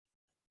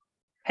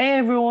Hey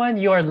everyone,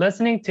 you are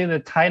listening to the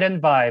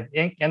Titan Vibe,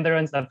 Inc.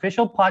 Endurance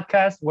official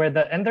podcast where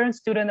the Endurance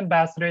student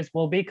ambassadors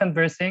will be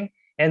conversing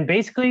and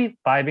basically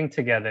vibing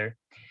together.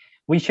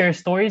 We share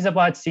stories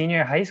about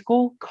senior high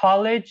school,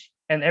 college,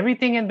 and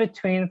everything in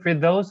between for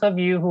those of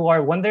you who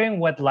are wondering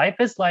what life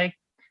is like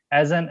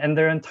as an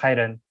Endurance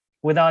Titan.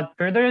 Without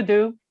further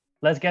ado,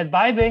 let's get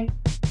vibing.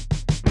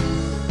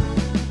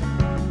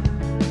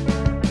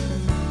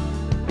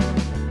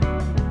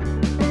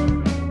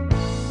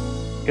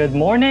 Good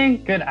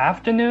morning, good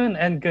afternoon,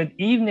 and good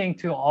evening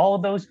to all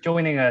those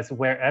joining us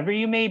wherever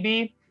you may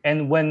be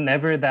and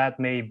whenever that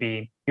may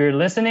be. You're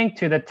listening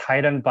to the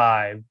Titan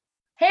Vibe.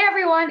 Hey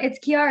everyone, it's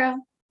Kiara.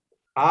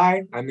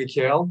 Hi, I'm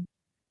Mikhail.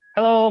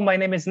 Hello, my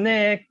name is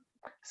Nick.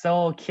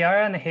 So,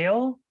 Kiara and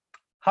Hale,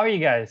 how are you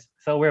guys?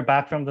 So, we're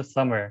back from the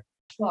summer.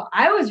 Well,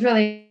 I was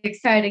really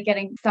excited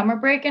getting summer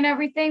break and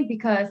everything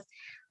because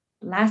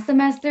last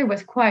semester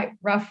was quite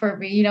rough for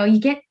me. You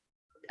get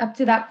up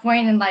to that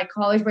point in like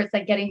college where it's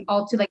like getting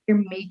all to like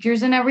your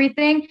majors and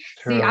everything.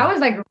 See, I True. was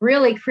like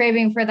really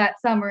craving for that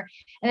summer.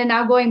 And then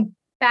now going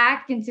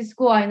back into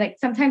school, and like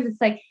sometimes it's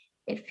like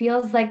it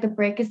feels like the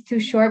break is too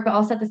short, but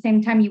also at the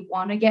same time you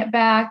want to get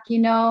back.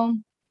 Yeah,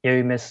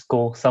 we miss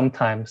school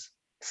sometimes.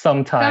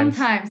 Sometimes.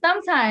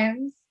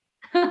 Sometimes.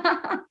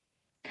 How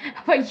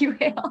about you,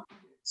 Hale?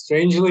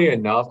 Strangely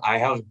enough, I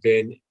have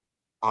been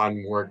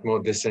on work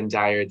mode this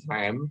entire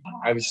time.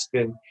 I've just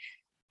been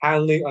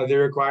handling other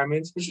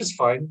requirements, which is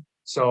fun.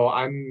 So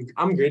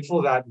I'm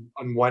grateful that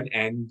on one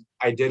end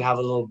I did have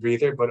a little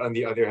breather, but on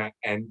the other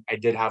end I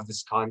did have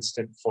this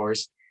constant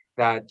force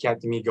that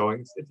kept me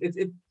going.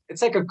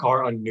 It's like a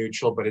car on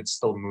neutral, but it's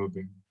still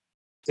moving.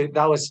 So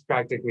that was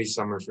practically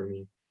summer for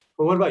me.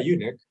 But what about you,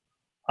 Nick?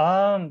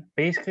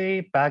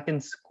 Basically back in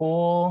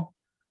school,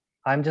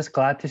 I'm just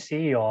glad to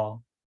see you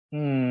all. Oh,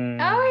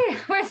 yeah,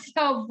 we're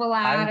so I'm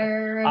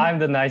flattered. I'm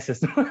the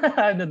nicest.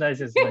 I'm the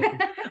nicest one.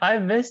 I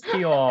missed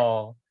you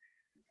all.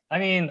 I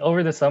mean,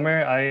 over the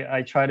summer,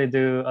 I try to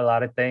do a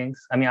lot of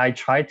things. I mean, I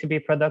try to be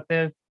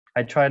productive.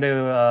 I try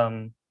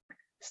to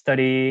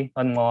study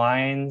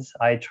online.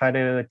 I try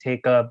to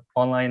take up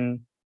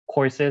online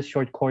courses,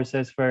 short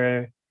courses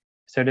for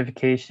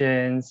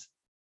certifications,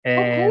 Oh,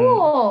 and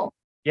cool.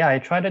 yeah, I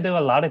try to do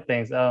a lot of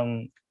things.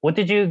 What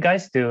did you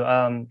guys do?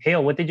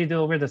 Hale, what did you do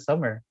over the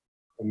summer?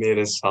 I made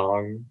a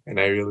song and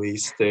I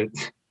released it.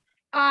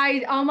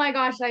 Oh my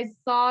gosh, I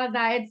saw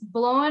that. It's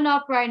blowing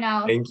up right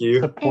now. Thank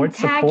you. And Support,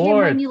 tag him when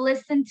support. you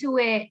listen to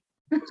it.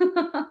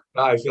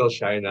 I feel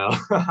shy now.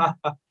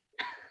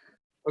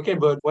 Okay,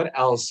 but what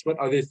else? What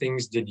other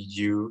things did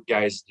you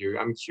guys do?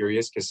 I'm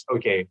curious because,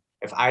 okay,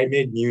 if I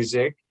made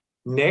music,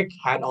 Nick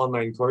had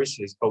online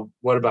courses, but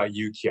what about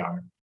you,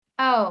 Kiara?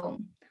 Oh,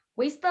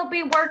 we still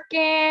be working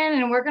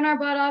and working our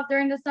butt off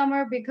during the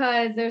summer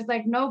because there's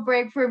like no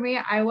break for me.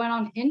 I went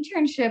on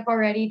internship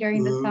already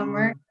during the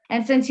summer. Ooh.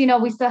 And since,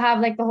 we still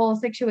have like the whole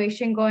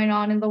situation going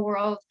on in the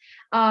world,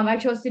 I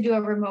chose to do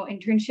a remote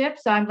internship.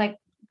 So I'm like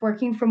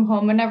working from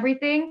home and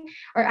everything.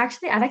 Or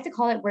actually, I like to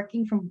call it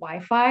working from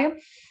Wi-Fi.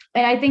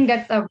 And I think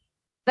that's a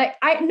like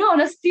I no,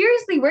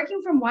 seriously,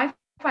 working from Wi-Fi,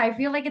 I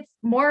feel like it's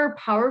more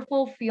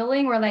powerful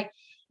feeling or like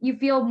you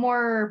feel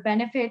more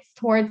benefits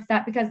towards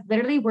that because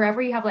literally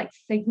wherever you have like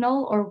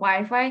signal or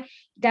Wi-Fi,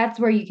 that's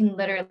where you can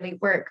literally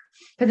work.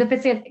 Because if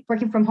it's like,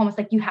 working from home, it's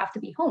like you have to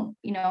be home.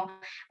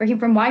 Working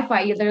from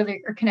Wi-Fi, you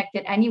literally are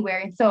connected anywhere.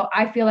 And so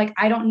I feel like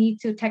I don't need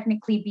to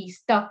technically be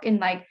stuck in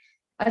like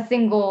a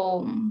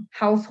single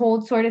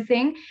household sort of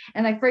thing.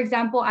 And like for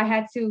example, I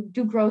had to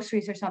do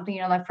groceries or something,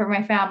 like for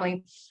my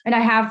family, and I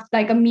have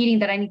like a meeting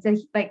that I need to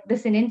like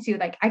listen into.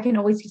 Like I can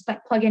always just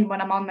like plug in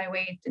when I'm on my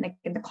way to like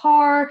in the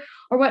car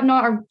or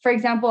whatnot. Or for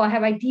example, I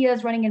have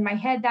ideas running in my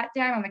head that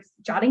time. I'm like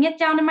jotting it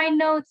down in my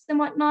notes and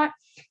whatnot.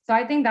 So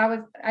I think that was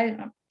I don't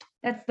know.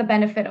 That's the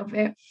benefit of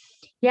it.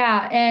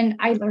 Yeah, and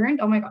I learned.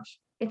 Oh my gosh,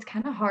 it's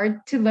kind of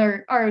hard to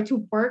learn or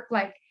to work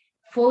like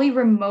fully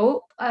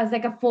remote as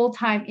like a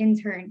full-time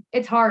intern.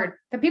 It's hard.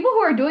 The people who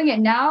are doing it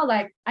now,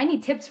 like I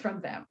need tips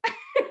from them.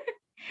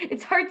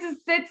 It's hard to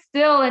sit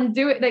still and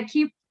do it, like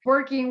keep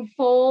working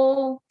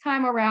full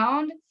time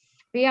around.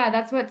 But yeah,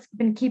 that's what's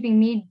been keeping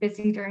me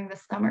busy during the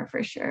summer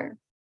for sure.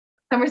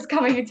 Summer's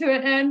coming to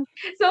an end.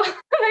 So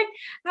like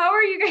how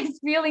are you guys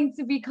feeling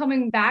to be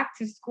coming back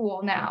to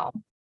school now?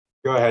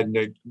 Go ahead,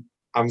 Nick.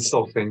 I'm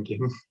still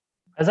thinking.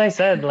 As I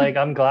said, like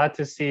I'm glad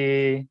to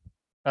see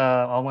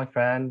all my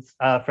friends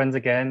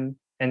again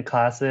in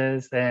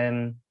classes,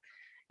 and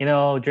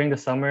during the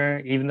summer,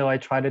 even though I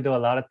tried to do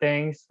a lot of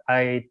things,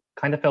 I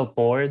kind of felt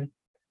bored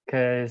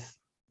because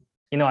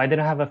I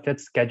didn't have a fit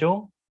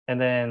schedule,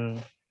 and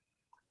then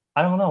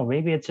I don't know,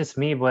 maybe it's just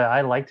me, but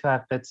I like to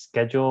have fixed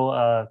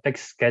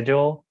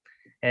schedule,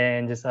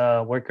 and just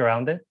work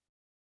around it.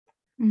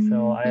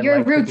 So I You're a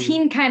like to be,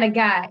 routine kind of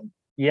guy.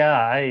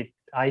 yeah,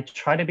 I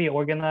try to be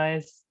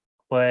organized,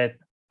 but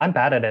I'm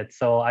bad at it.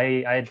 So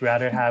I'd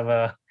rather have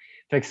a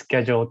fixed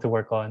schedule to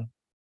work on.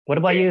 What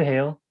about you,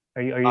 Hale?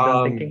 Are you done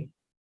Um, thinking?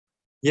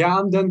 yeah,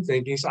 I'm done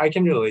thinking, so I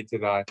can relate to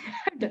that.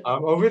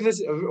 Over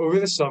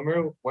the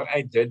summer, what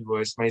I did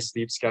was my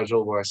sleep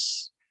schedule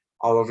was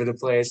all over the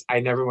place. I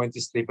never went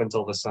to sleep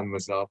until the sun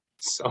was up.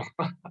 So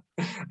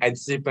I'd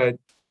sleep at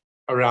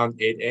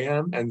around 8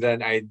 a.m. and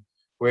then I'd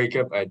wake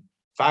up at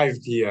 5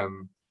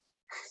 p.m.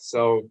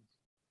 So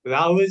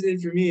that was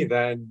it for me.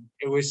 Then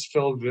it was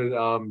filled with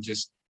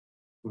just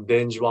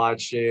binge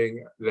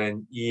watching,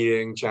 then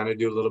eating, trying to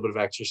do a little bit of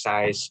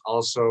exercise,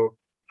 also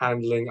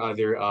handling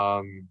other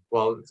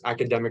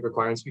academic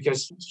requirements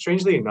because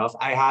strangely enough,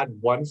 I had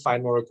one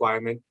final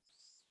requirement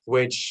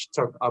which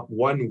took up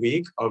 1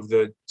 week of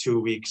the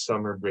 2 week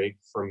summer break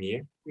for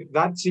me.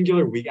 That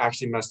singular week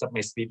actually messed up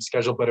my sleep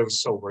schedule, but it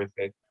was so worth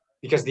it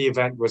because the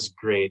event was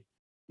great.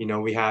 You know,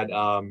 we had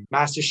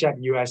MasterChef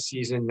US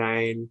season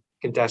 9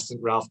 contestant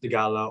Ralph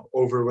Degala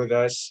over with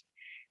us,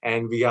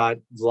 and we got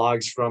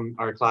vlogs from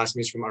our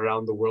classmates from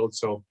around the world.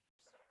 So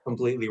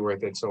completely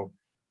worth it. So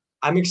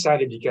I'm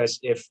excited because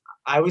if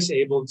I was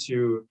able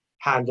to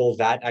handle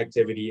that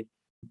activity,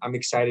 I'm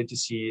excited to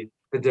see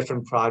the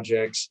different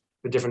projects,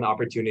 the different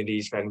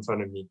opportunities right in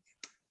front of me.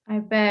 I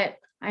bet.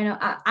 I know.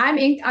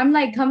 I'm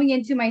like coming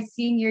into my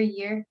senior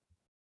year.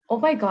 Oh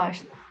my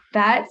gosh,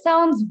 that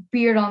sounds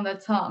weird on the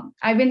tongue.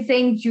 I've been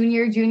saying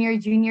junior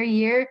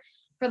year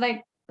for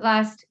like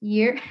last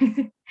year.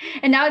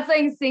 And now it's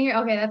like senior.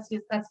 Okay, that's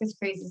just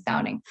crazy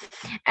sounding.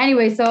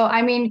 Anyway, so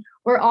I mean,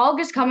 we're all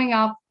just coming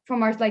up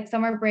from our like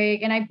summer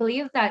break, and I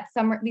believe that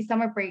these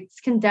summer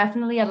breaks can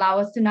definitely allow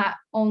us to not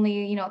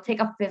only, take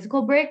a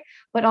physical break,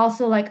 but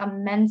also like a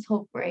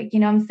mental break, you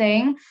know what I'm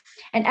saying?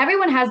 And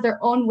everyone has their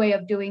own way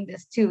of doing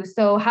this too.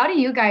 So how do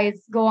you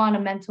guys go on a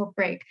mental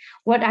break?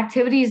 What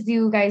activities do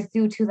you guys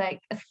do to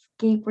like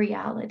escape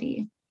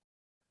reality?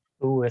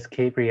 Ooh,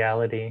 escape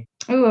reality.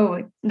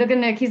 Ooh, look at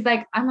Nick. He's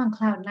like, I'm on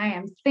cloud nine.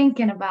 I'm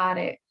thinking about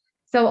it.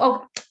 So,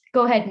 oh,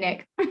 go ahead,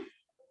 Nick.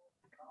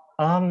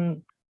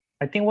 Um,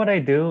 I think what I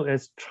do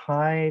is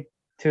try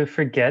to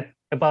forget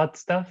about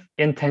stuff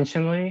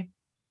intentionally.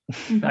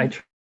 I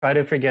Mhm. try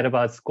to forget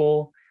about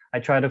school. I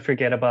try to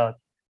forget about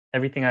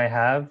everything I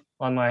have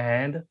on my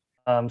hand,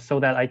 so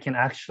that I can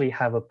actually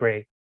have a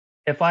break.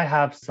 If I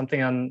have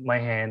something on my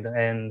hand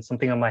and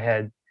something on my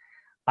head,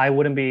 I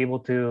wouldn't be able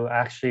to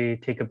actually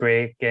take a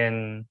break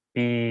and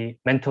be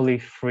mentally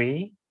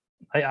free.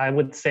 I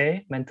would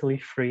say mentally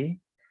free,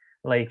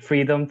 like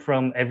freedom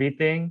from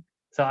everything.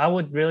 So I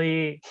would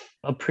really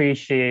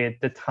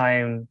appreciate the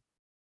time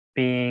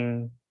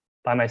being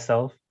by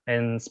myself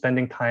and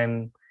spending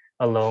time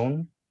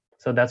alone.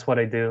 So that's what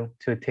I do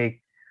to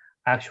take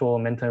actual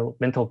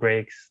mental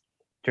breaks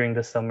during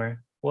the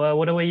summer. Well,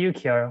 what about you,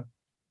 Kiara?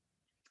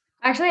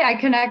 Actually, I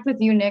connect with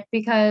you, Nick,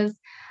 because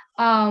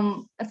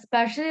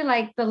especially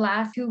like the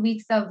last 2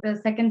 weeks of the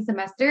second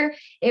semester,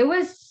 it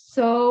was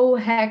so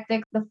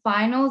hectic. The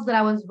finals that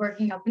I was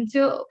working up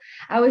into,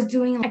 I was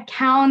doing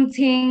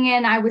accounting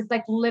and I was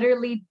like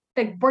literally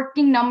like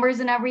working numbers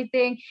and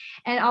everything.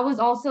 And I was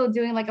also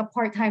doing like a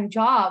part-time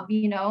job,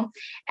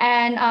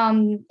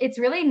 and it's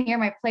really near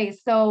my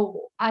place.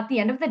 So at the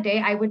end of the day,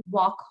 I would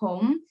walk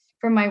home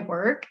from my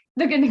work.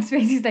 Look at Nick's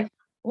face. He's like,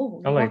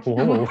 oh, I'm you're like,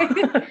 walking home.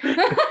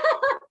 whoa.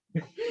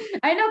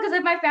 I know, because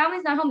if my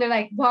family's not home, they're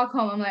like, walk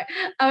home. I'm like,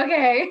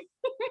 okay.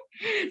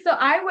 So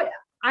I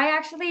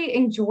actually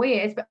enjoy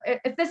it.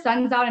 If the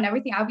sun's out and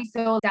everything, I'll be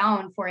so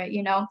down for it.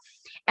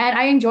 And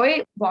I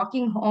enjoy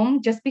walking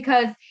home just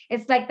because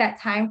it's like that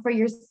time for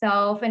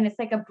yourself and it's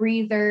like a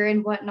breather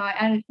and whatnot.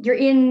 And you're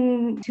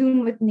in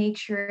tune with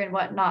nature and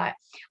whatnot,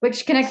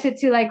 which connects it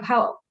to like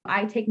how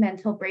I take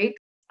mental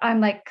breaks.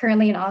 I'm like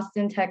currently in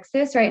Austin,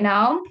 Texas right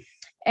now.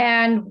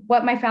 And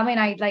what my family and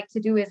I like to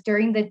do is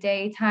during the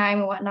daytime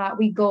and whatnot,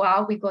 we go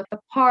out, we go to the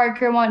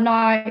park or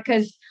whatnot,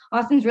 because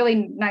Austin's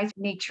really nice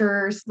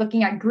nature,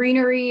 looking at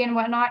greenery and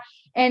whatnot.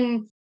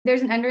 And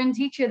there's an Enderan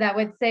teacher that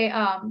would say,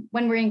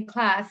 when we're in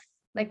class,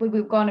 like we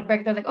would go on a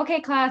break, they're like, okay,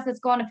 class,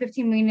 let's go on a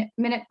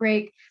 15-minute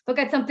break, look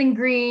at something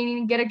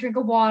green, get a drink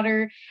of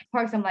water.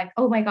 Parks, I'm like,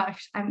 oh my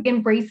gosh, I'm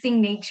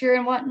embracing nature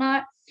and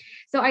whatnot.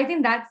 So I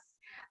think that's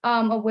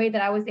a way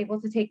that I was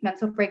able to take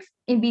mental breaks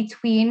in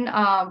between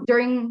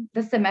during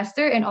the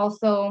semester and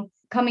also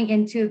coming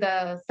into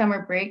the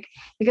summer break.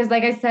 Because,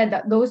 like I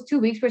said, those 2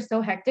 weeks were so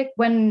hectic.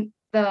 When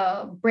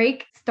the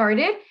break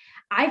started,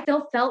 I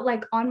still felt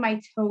like on my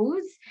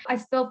toes. I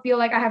still feel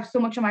like I have so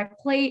much on my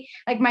plate.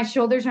 Like my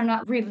shoulders are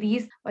not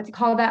released. What to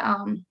call that?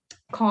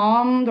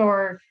 Calmed,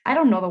 or I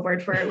don't know the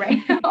word for it right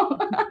now.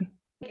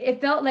 It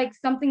felt like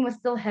something was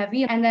still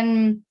heavy. And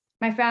then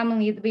my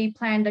family, we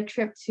planned a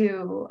trip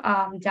to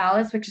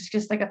Dallas, which is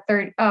just like a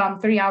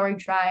 30-hour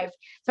drive.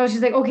 So I was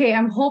just like, okay,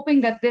 I'm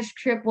hoping that this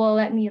trip will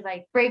let me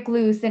like break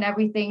loose and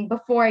everything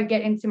before I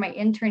get into my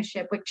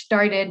internship, which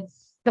started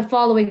the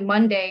following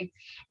Monday.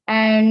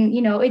 And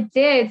it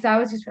did. So I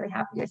was just really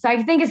happy. So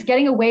I think it's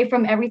getting away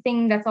from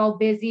everything that's all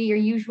busy, your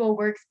usual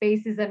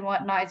workspaces and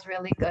whatnot is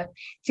really good.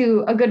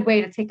 To a good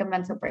way to take a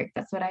mental break.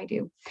 That's what I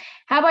do.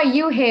 How about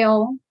you,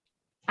 Hale?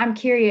 I'm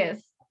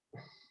curious.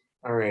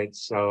 All right,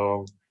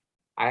 so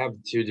I have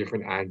two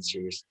different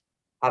answers.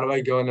 How do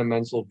I go on a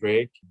mental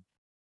break?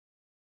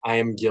 I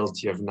am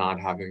guilty of not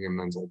having a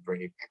mental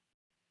break.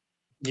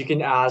 You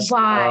can ask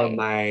Why?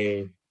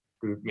 my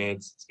group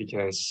mates. It's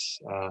because,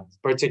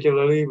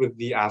 particularly with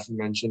the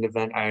aforementioned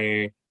event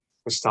I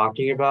was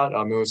talking about,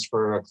 it was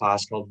for a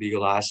class called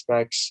Legal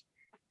Aspects.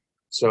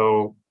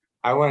 So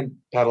I went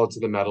pedal to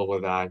the metal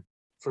with that.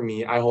 For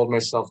me, I hold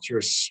myself to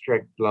a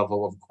strict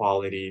level of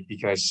quality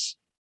because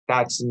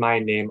that's my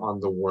name on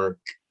the work.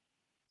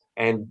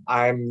 And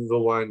I'm the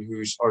one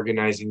who's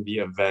organizing the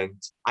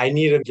event. I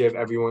need to give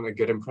everyone a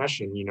good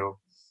impression,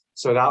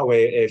 So that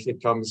way, if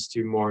it comes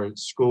to more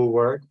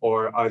schoolwork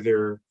or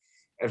other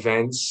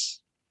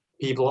events,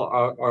 people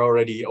are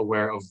already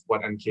aware of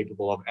what I'm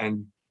capable of.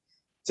 And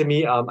to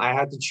me, I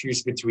had to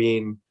choose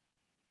between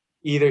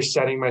either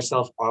setting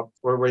myself up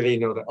where they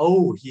know that,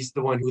 oh, he's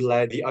the one who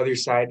led the other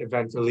side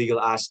event for Legal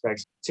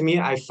Aspects. To me,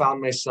 I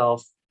found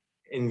myself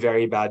in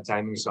very bad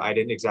timing. So I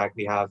didn't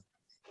exactly have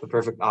the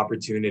perfect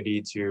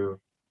opportunity to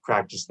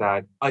practice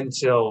that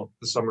until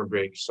the summer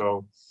break.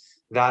 So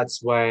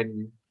that's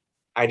when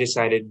I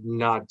decided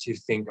not to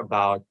think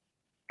about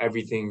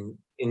everything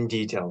in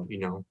detail.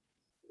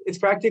 It's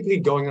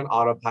practically going on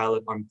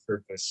autopilot on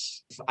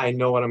purpose. If I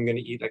know what I'm gonna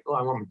eat, like, oh,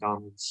 I want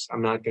McDonald's.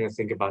 I'm not gonna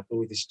think about,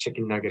 oh, this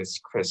chicken nugget is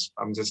crisp.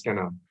 I'm just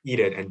gonna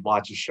eat it and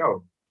watch a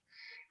show.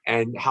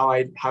 And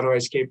how do I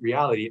escape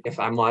reality? If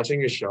I'm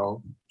watching a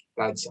show,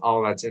 that's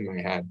all that's in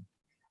my head.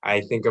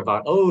 I think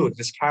about, oh,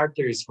 this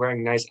character is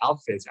wearing nice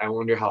outfits. I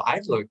wonder how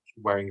I'd look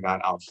wearing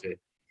that outfit.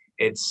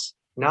 It's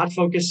not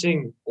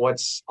focusing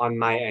what's on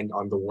my end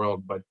on the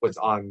world, but what's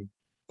on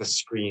the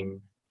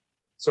screen.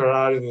 So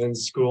rather than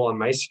school on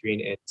my screen,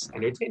 it's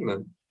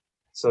entertainment.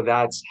 So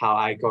that's how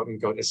I quote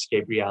unquote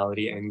escape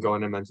reality and go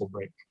on a mental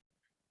break.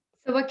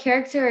 So what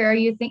character are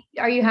you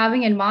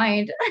having in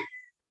mind?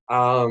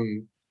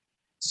 Um,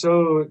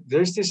 so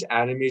there's this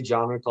anime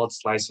genre called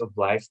Slice of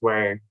Life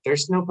where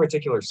there's no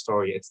particular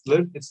story. It's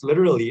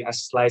literally a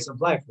slice of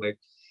life, like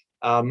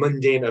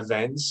mundane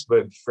events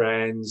with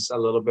friends, a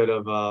little bit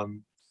of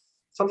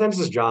sometimes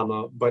it's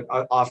drama, but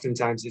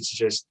oftentimes it's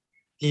just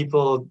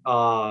people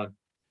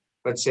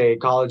let's say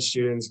college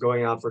students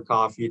going out for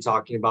coffee,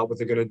 talking about what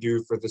they're going to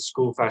do for the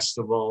school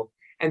festival.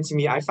 And to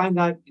me, I find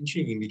that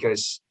intriguing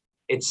because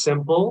it's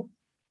simple,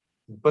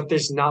 but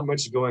there's not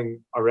much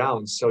going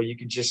around. So you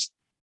could just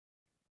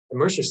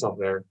immerse yourself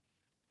there.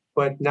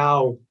 But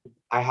now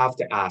I have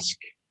to ask.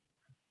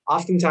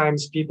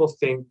 Oftentimes people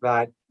think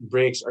that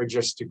breaks are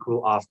just to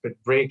cool off, but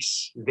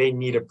breaks, they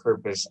need a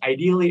purpose.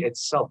 Ideally,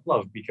 it's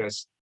self-love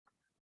because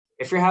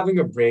if you're having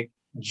a break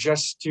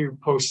just to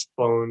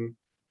postpone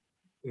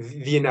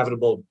the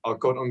inevitable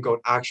quote unquote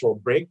actual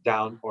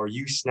breakdown or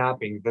you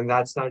snapping, then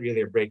that's not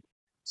really a break.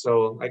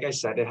 So, like I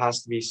said, it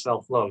has to be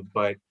self love.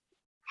 But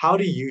how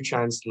do you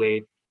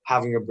translate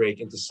having a break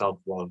into self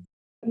love?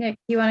 Nick,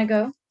 you want to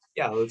go?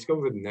 Yeah, let's go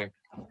with Nick.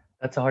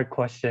 That's a hard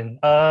question.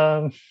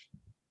 I've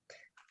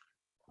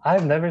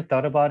never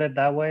thought about it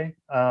that way.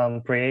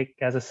 Break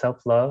as a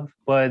self-love,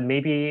 but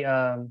maybe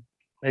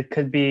it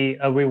could be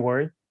a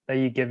reward that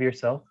you give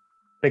yourself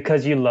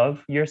because you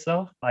love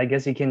yourself. I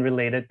guess you can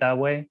relate it that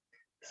way.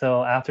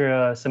 So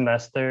after a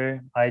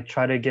semester, I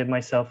try to give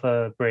myself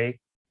a break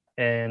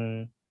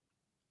and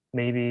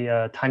maybe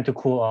time to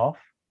cool off.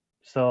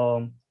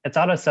 So it's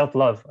out of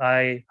self-love.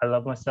 I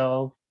love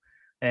myself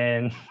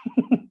and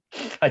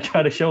I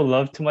try to show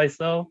love to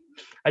myself.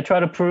 I try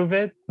to prove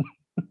it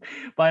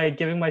by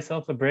giving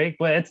myself a break,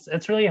 but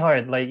it's really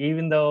hard. Like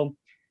even though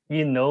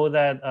you know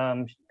that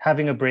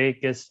having a break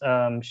is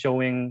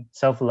showing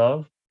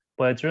self-love,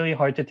 but it's really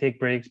hard to take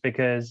breaks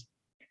because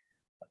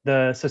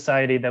the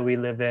society that we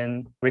live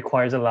in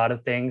requires a lot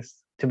of things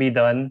to be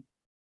done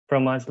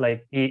from us.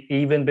 Like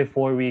even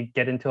before we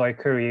get into our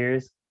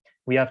careers,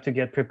 we have to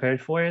get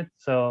prepared for it.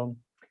 So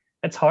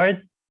it's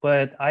hard,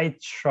 but I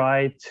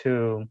try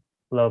to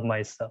love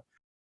myself.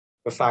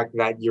 The fact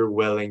that you're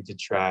willing to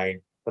try,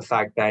 the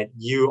fact that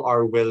you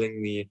are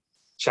willingly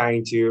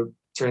trying to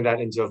turn that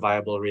into a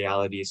viable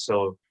reality.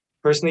 So,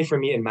 personally, for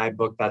me, in my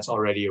book, that's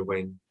already a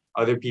win.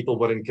 Other people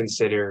wouldn't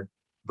consider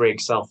break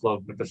self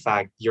love, but the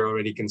fact you're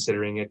already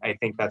considering it, I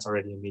think that's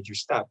already a major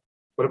step.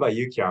 What about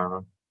you,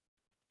 Kiara?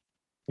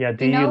 Yeah,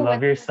 do You you know love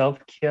what? yourself,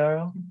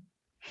 Kiara?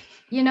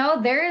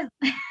 There's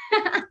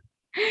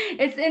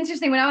it's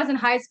interesting. When I was in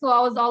high school,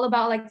 I was all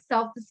about like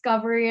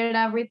self-discovery and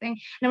everything.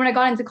 And when I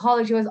got into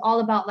college, it was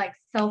all about like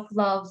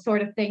self-love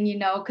sort of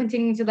thing,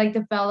 continuing to like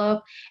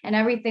develop and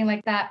everything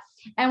like that.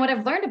 And what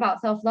I've learned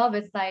about self-love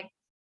is like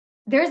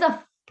there's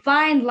a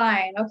fine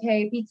line,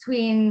 okay,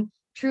 between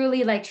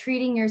truly like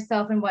treating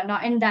yourself and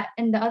whatnot. And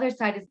the other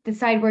side is the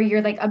side where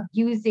you're like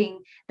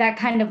abusing that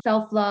kind of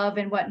self-love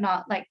and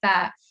whatnot like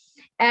that.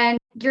 And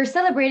you're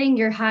celebrating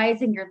your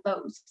highs and your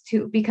lows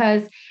too,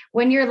 because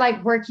when you're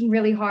like working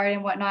really hard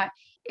and whatnot,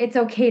 it's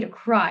okay to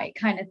cry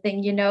kind of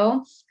thing,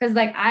 because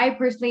like I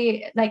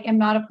personally like am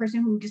not a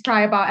person who just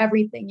cry about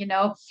everything,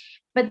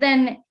 but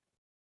then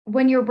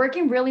when you're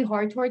working really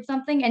hard towards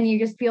something and you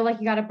just feel like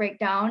you got to break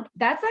down,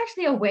 that's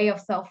actually a way of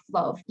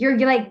self-love. You're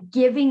like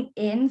giving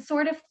in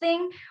sort of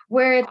thing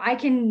where I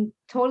can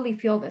totally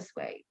feel this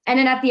way. And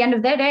then at the end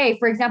of the day,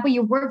 for example,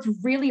 you worked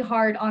really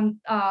hard on,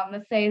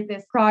 let's say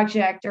this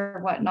project or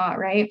whatnot,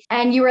 right?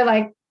 And you were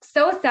like,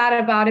 so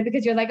sad about it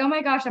because you're like, oh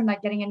my gosh, I'm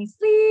not getting any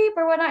sleep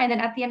or whatnot. And then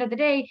at the end of the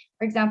day,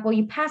 for example,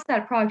 you pass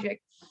that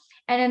project.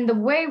 And in the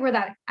way where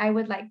that I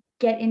would like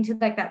get into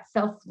like that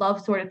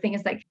self-love sort of thing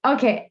is like,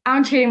 okay,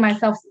 I'm treating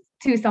myself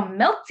to some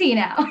milk tea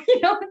now.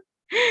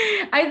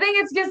 I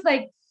think it's just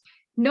like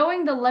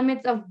knowing the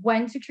limits of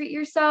when to treat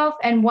yourself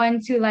and when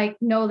to like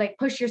know like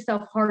push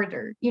yourself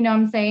harder. You know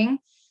what I'm saying?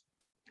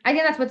 I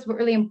think that's what's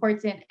really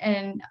important.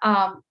 And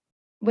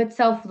with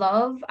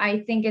self-love, I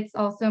think it's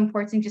also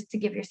important just to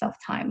give yourself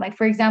time. Like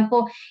for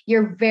example,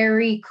 you're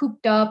very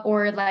cooped up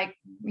or like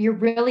you're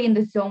really in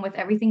the zone with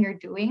everything you're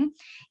doing.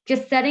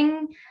 Just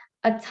setting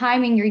a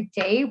time in your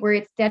day where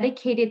it's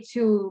dedicated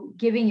to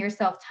giving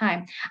yourself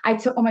time.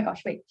 Oh my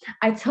gosh, wait.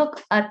 I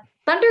took a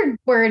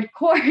Thunderbird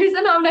course.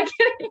 No, I'm not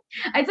kidding.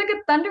 I took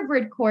a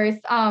Thunderbird course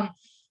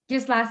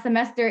just last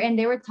semester, and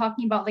they were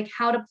talking about like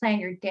how to plan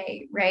your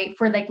day, right?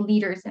 For like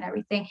leaders and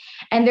everything.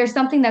 And there's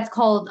something that's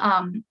called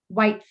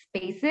white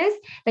spaces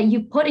that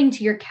you put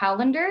into your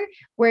calendar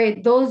where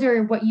those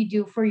are what you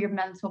do for your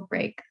mental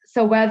break.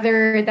 So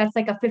whether that's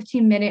like a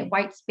 15-minute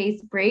white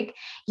space break,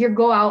 you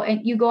go out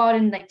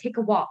and like take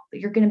a walk.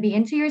 You're going to be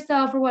into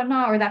yourself or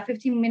whatnot, or that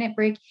 15-minute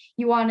break,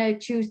 you want to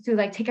choose to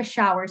like take a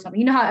shower or something.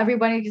 You know how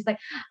everybody just like,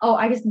 oh,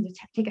 I just need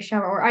to take a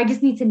shower or I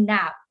just need to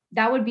nap.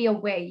 That would be a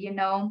way, you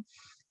know?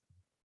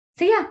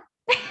 So yeah.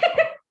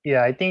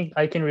 Yeah, I think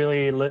I can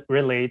really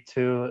relate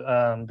to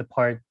the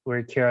part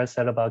where Kira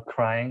said about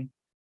crying.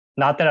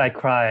 Not that I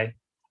cry,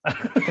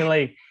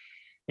 like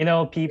There's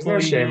no people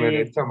shame in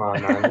usually. it. Come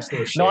on, man. There's no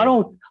No, I shame.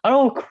 don't. I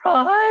don't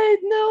cry.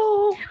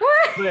 No,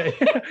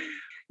 but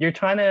you're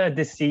trying to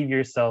deceive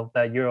yourself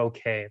that you're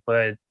okay,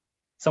 but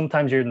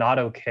sometimes you're not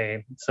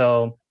okay.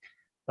 So,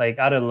 like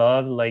out of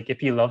love, like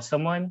if you love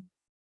someone,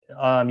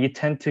 you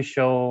tend to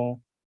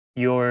show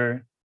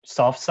your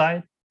soft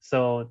side.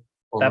 So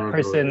that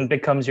person Vulnerability.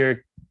 becomes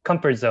your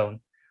comfort zone.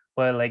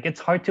 But like it's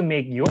hard to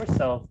make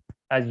yourself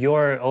as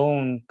your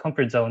own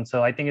comfort zone.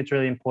 So I think it's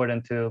really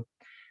important to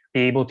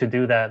be able to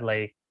do that,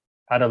 like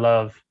out of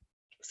love,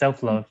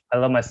 self-love. I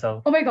love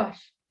myself. Oh my gosh.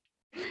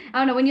 I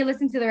don't know. When you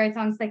listen to the right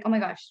songs, like, oh my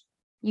gosh,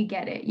 you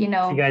get it, you See,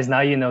 know. guys,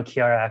 now you know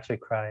Kiara actually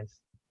cries.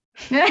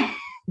 I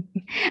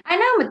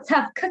know I'm a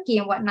tough cookie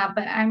and whatnot,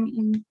 but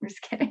I'm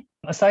just kidding.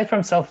 Aside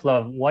from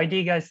self-love, why do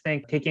you guys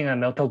think taking a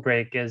mental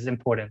break is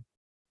important?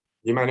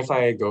 Do you mind if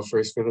I go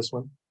first for this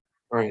one?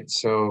 All right.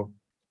 So,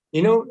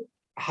 you know,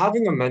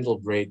 having a mental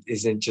break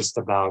isn't just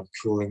about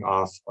cooling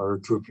off or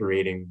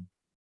recuperating,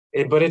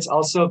 but it's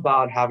also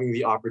about having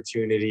the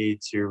opportunity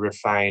to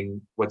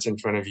refine what's in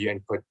front of you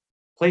and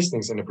place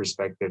things into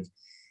perspective.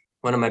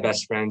 One of my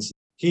best friends,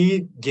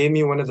 he gave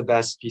me one of the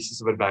best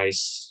pieces of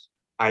advice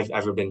I've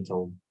ever been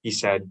told. He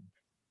said,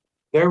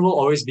 there will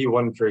always be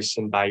one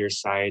person by your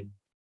side,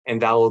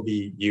 and that will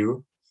be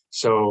you.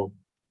 So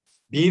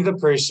be the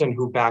person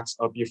who backs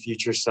up your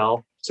future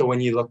self. So when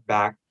you look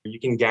back, you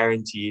can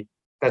guarantee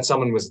that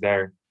someone was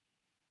there.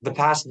 The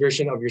past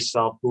version of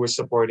yourself who was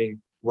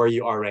supporting where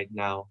you are right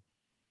now.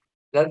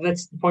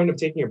 That's the point of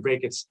taking a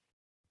break. It's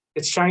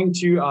trying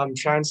to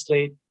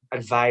translate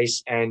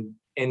advice and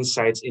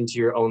insights into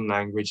your own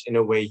language in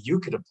a way you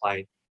could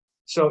apply.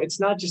 So it's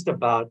not just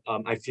about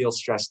I feel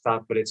stressed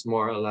out, but it's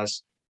more or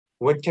less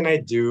what can I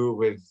do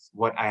with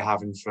what I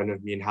have in front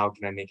of me and how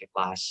can I make it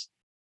last?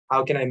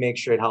 How can I make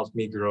sure it helps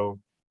me grow,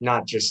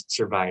 not just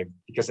survive?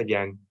 Because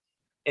again,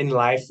 in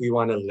life we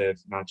want to live,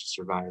 not just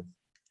survive.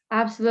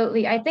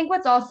 Absolutely. I think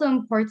what's also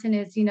important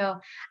is,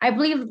 I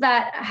believe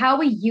that how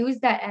we use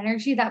that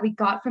energy that we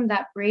got from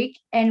that break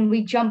and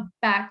we jump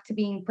back to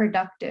being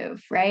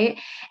productive, right?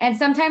 And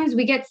sometimes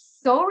we get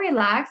so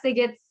relaxed, it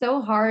gets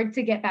so hard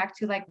to get back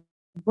to like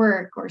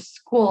work or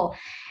school.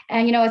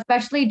 And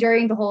especially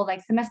during the whole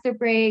like semester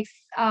breaks,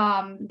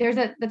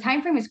 the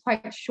time frame is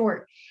quite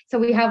short. So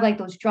we have like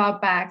those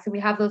drawbacks and we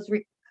have those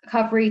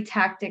recovery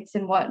tactics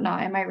and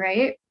whatnot. Am I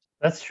right?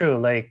 That's true.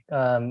 Like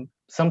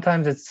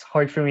sometimes it's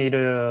hard for me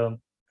to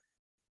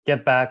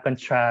get back on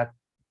track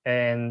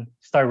and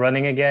start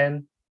running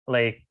again,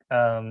 like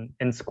in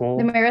The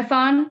school.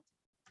 marathon.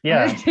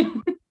 Yeah.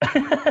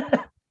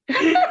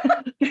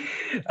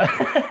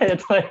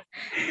 It's like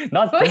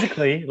not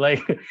physically, like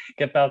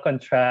get back on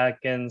track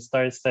and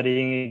start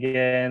studying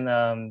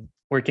again,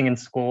 working in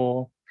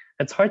school.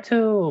 It's hard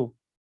to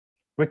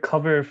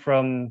recover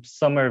from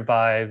summer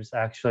vibes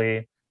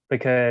actually,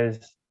 because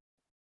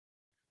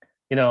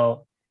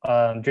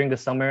during the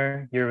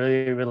summer you're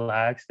really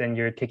relaxed and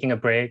you're taking a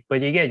break,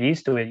 but you get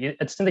used to it.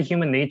 It's in the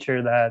human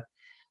nature that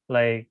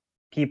like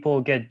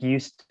people get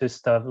used to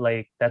stuff,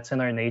 like that's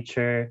in our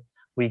nature.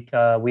 We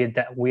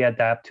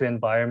adapt to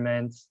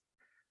environments.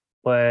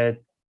 But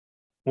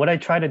what I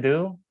try to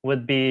do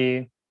would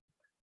be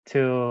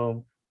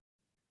to,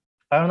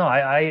 I don't know,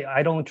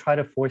 I don't try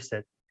to force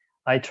it.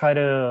 I try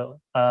to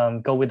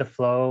go with the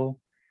flow,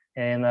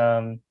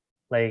 and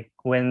like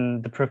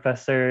when the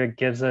professor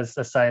gives us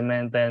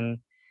assignment,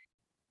 then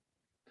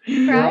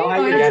Crying? Oh, I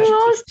I get it.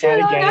 lost Try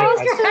to it. get I it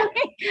was as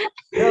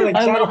crying. like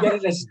I try to lost. get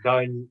it as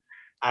done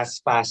as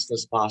fast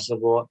as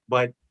possible.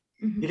 But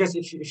Mhm. Because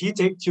if you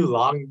take too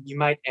long, you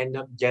might end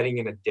up getting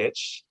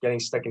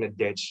stuck in a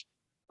ditch.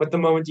 But the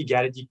moment you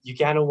get it, you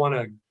kind of want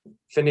to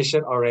finish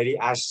it already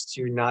as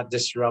to not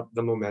disrupt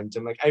the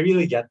momentum. Like I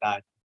really get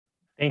that.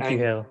 Thank you, And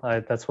Hill.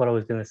 That's what I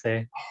was gonna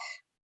say.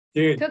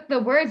 dude, Took the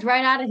words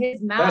right out of his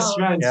best mouth.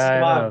 friends, Yeah, I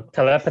come know. on. We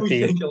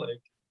Telepathy. think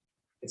alike.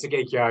 It's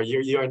okay, Kiara.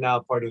 You are now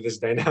part of this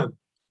dynamic.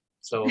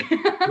 So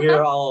we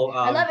are all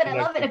I love it. I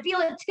love it. connected. I feel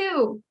it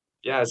too.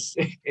 Yes,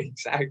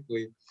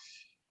 exactly.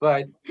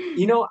 But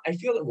I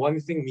feel that one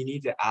thing we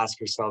need to ask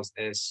ourselves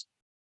is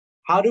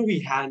how do we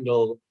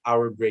handle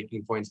our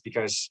breaking points?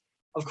 Because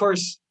of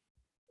course,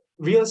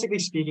 realistically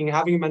speaking,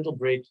 having a mental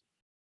break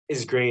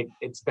is great.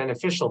 It's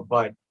beneficial,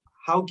 but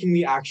how can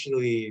we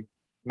actually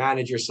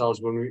manage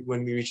ourselves when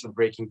we reach the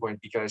breaking point?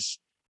 Because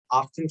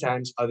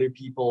oftentimes other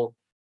people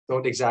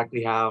don't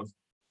exactly have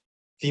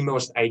the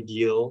most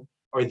ideal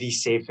or the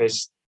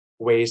safest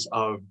ways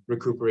of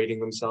recuperating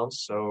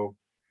themselves. So,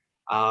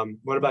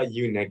 what about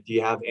you, Nick? Do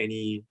you have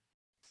any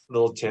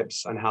little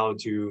tips on how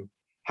to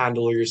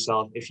handle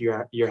yourself if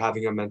you're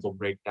having a mental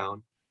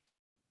breakdown?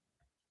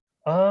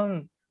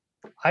 Um,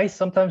 I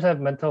sometimes have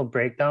mental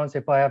breakdowns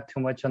if I have too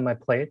much on my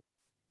plate,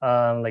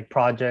 like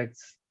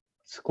projects,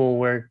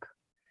 schoolwork,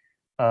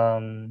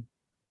 um,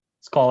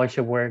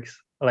 scholarship works.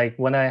 Like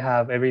when I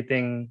have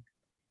everything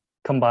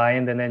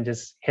combined and then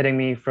just hitting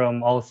me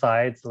from all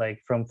sides, like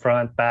from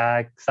front,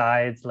 back,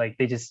 sides, like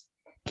they just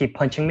keep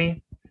punching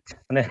me,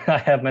 and then I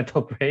have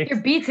mental breaks, You're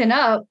beaten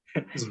up.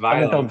 It's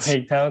mental violence.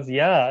 breakdowns.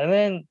 Yeah, and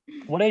then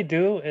what I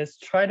do is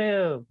try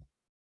to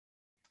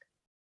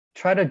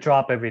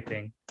drop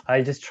everything.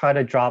 I just try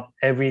to drop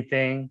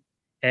everything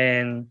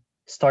and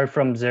start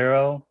from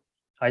zero.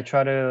 I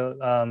try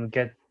to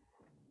get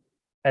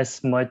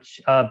as much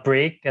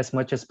break as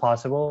much as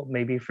possible,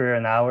 maybe for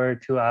an hour,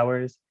 2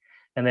 hours,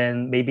 and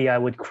then maybe I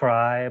would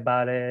cry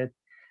about it,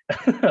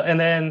 and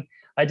then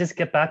I just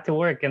get back to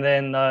work, and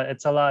then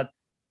it's a lot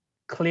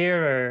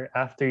clearer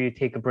after you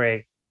take a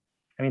break.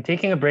 I mean,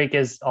 taking a break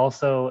is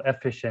also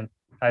efficient,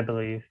 I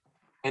believe.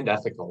 And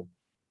ethical.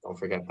 Don't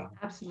forget that.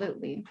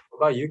 Absolutely. What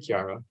about you,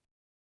 Kiara?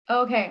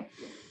 Okay.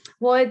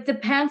 Well, it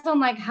depends on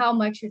like how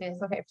much it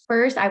is. Okay.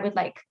 First, I would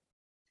like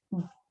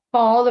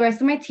ball the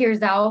rest of my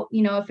tears out,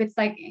 if it's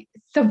like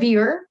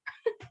severe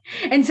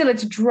until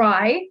it's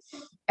dry.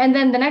 And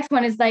then the next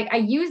one is like I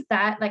use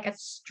that like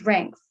as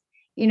strength.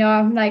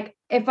 I'm like,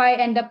 if I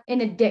end up in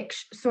a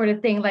ditch sort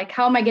of thing, like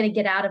how am I gonna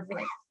get out of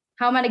it?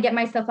 How am I gonna get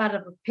myself out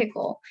of a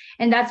pickle?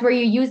 And that's where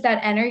you use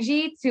that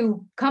energy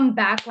to come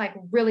back like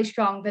really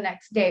strong the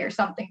next day or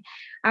something.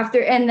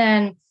 And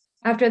then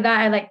after that,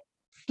 I like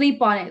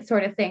sleep on it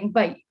sort of thing.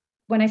 But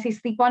when I say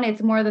sleep on it,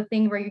 it's more the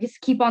thing where you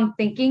just keep on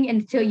thinking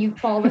until you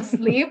fall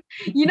asleep.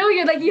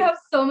 You're like you have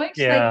so much like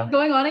Yeah.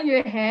 going on in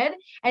your head,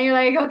 and you're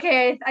like,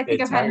 okay, I think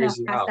It I've had enough, tires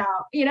you passed out.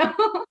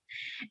 out.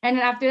 And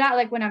then after that,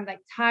 like when I'm like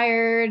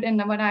tired and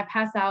then when I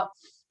pass out,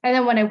 and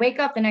then when I wake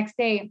up the next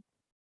day,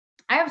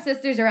 I have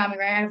sisters around me,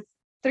 right? I have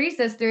three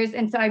sisters.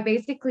 And so I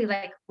basically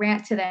like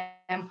rant to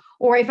them.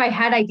 Or if I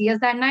had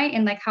ideas that night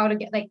and like how to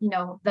get like,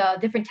 the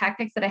different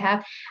tactics that I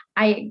have,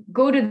 I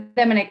go to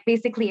them and I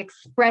basically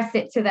express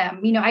it to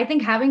them. I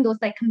think having those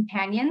like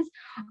companions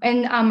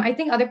and I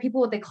think other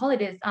people, what they call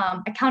it is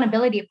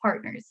accountability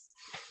partners.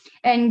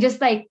 And just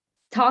like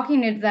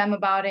talking to them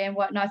about it and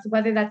whatnot. So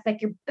whether that's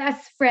like your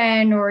best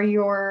friend or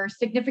your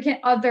significant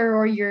other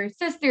or your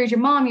sisters, your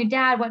mom, your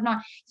dad,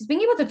 whatnot, just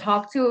being able to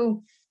talk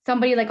to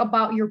somebody like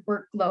about your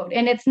workload.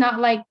 And it's not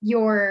like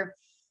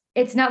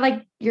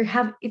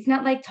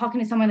talking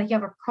to someone like you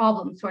have a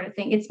problem sort of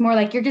thing. It's more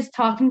like you're just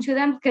talking to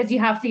them because you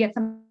have to get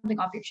something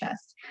off your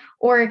chest,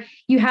 or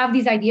you have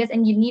these ideas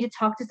and you need to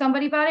talk to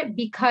somebody about it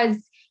because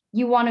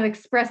you want to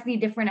express the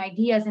different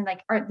ideas and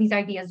like, are these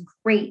ideas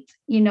great?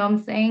 You know what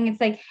I'm saying? It's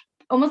like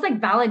almost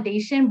like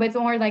validation, but it's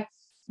more like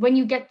when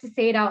you get to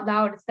say it out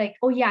loud, it's like,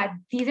 oh yeah,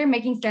 these are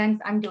making sense.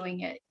 I'm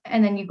doing it.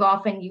 And then you go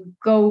off and you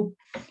go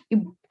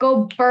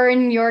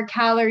burn your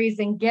calories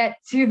and get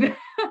to the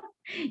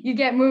you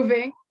get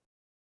moving.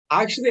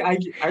 Actually, I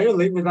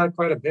relate with that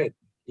quite a bit,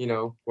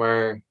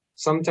 where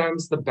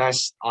sometimes the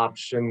best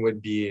option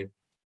would be,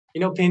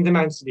 pain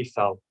demands to be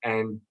felt.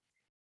 And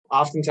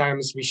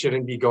oftentimes we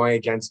shouldn't be going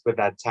against with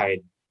that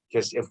tide.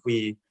 Because if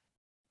we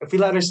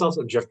let ourselves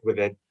adrift with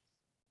it,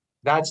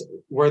 that's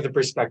where the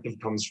perspective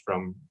comes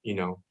from.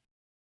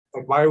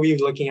 Like why are we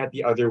looking at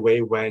the other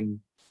way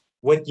when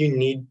what you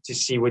need to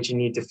see, what you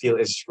need to feel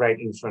is right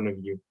in front of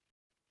you?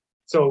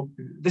 So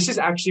this is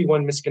actually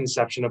one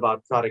misconception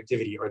about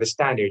productivity or the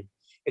standard.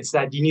 It's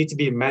that you need to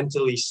be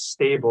mentally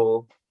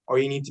stable or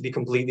you need to be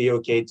completely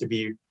okay to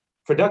be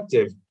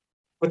productive.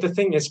 But the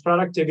thing is,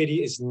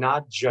 productivity is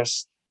not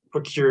just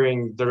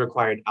procuring the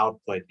required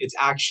output. It's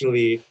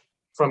actually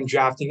from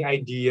drafting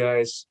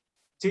ideas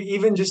to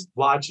even just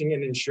watching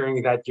and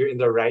ensuring that you're in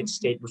the right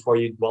state before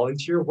you dwell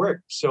into your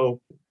work.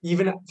 So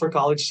even for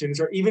college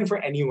students or even for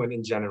anyone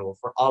in general,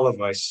 for all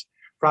of us,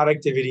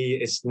 productivity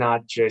is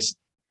not just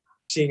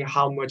seeing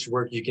how much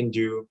work you can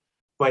do,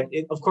 but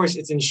of course,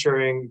 it's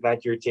ensuring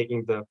that you're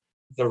taking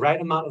the right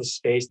amount of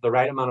space, the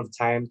right amount of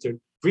time to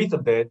breathe a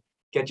bit,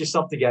 get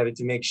yourself together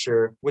to make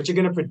sure what you're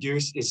going to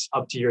produce is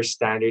up to your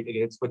standard and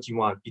it's what you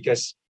want.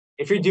 Because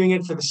if you're doing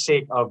it for the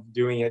sake of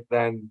doing it,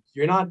 then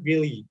you're not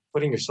really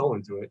putting your soul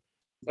into it.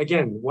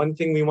 Again, one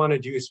thing we want to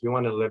do is we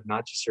want to live,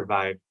 not just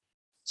survive.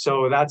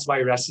 So that's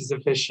why rest is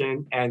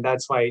efficient. And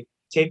that's why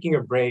taking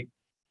a break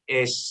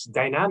is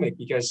dynamic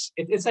because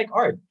it's like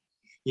art.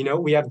 You know,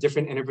 we have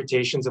different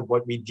interpretations of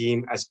what we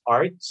deem as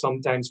art.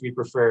 Sometimes we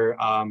prefer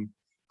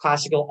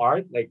classical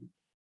art, like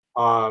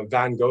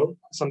Van Gogh.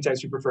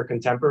 Sometimes we prefer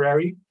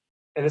contemporary.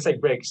 And it's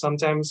like break.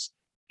 Sometimes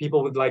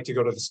people would like to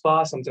go to the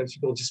spa. Sometimes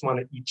people just want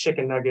to eat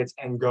chicken nuggets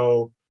and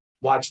go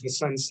watch the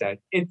sunset.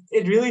 It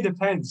really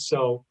depends.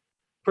 So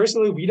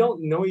personally, we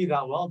don't know you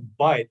that well,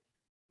 but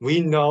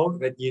we know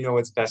that you know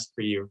what's best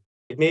for you.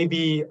 It may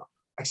be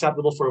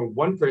acceptable for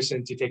one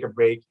person to take a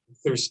break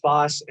through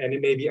spas, and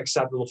it may be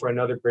acceptable for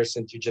another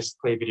person to just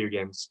play video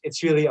games.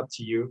 It's really up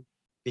to you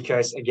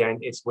because, again,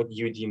 it's what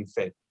you deem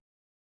fit.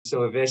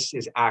 So, this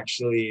is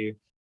actually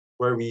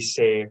where we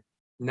say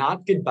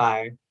not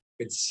goodbye,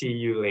 but see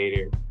you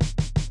later.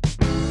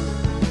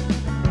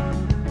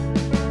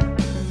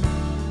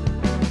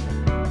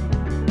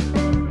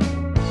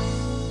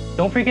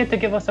 Don't forget to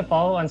give us a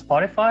follow on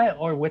Spotify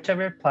or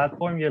whichever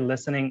platform you're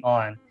listening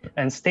on.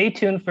 And stay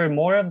tuned for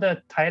more of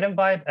the Titan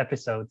Vibe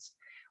episodes.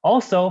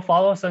 Also,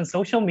 follow us on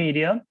social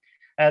media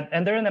at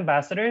Enderon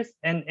Ambassadors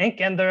and Inc.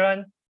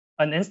 Enderon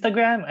on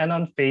Instagram and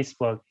on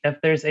Facebook. If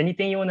there's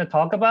anything you want to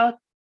talk about,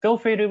 feel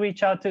free to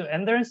reach out to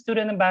Enderon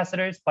Student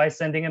Ambassadors by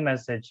sending a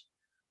message.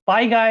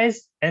 Bye,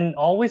 guys. And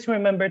always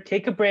remember,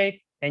 take a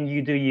break and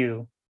you do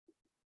you.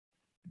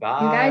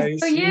 Bye. You guys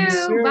do See you you.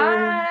 soon.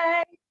 Bye.